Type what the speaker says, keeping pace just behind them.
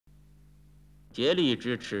竭力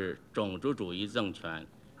支持种族主义政权，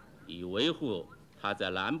以维护他在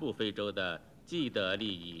南部非洲的既得利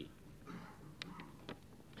益。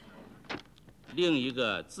另一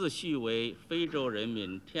个自诩为非洲人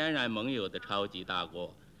民天然盟友的超级大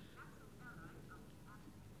国，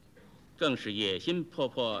更是野心勃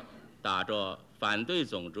勃，打着反对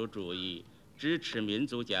种族主义、支持民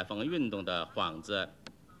族解放运动的幌子。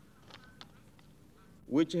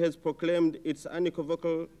Which has proclaimed its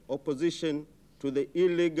unequivocal opposition to the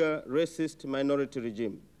illegal racist minority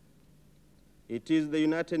regime. It is the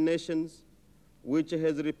United Nations which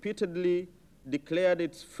has repeatedly declared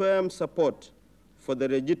its firm support for the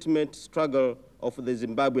legitimate struggle of the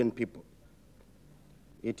Zimbabwean people.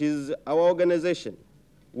 It is our organization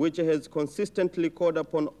which has consistently called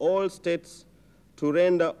upon all states to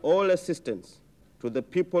render all assistance to the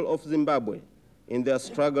people of Zimbabwe in their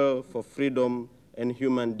struggle for freedom and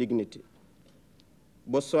human dignity.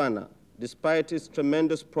 Botswana, despite its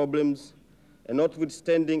tremendous problems and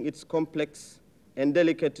notwithstanding its complex and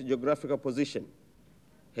delicate geographical position,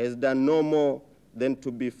 has done no more than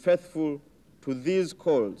to be faithful to these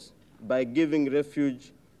calls by giving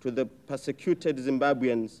refuge to the persecuted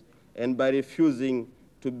Zimbabweans and by refusing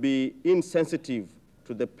to be insensitive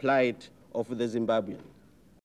to the plight of the Zimbabweans.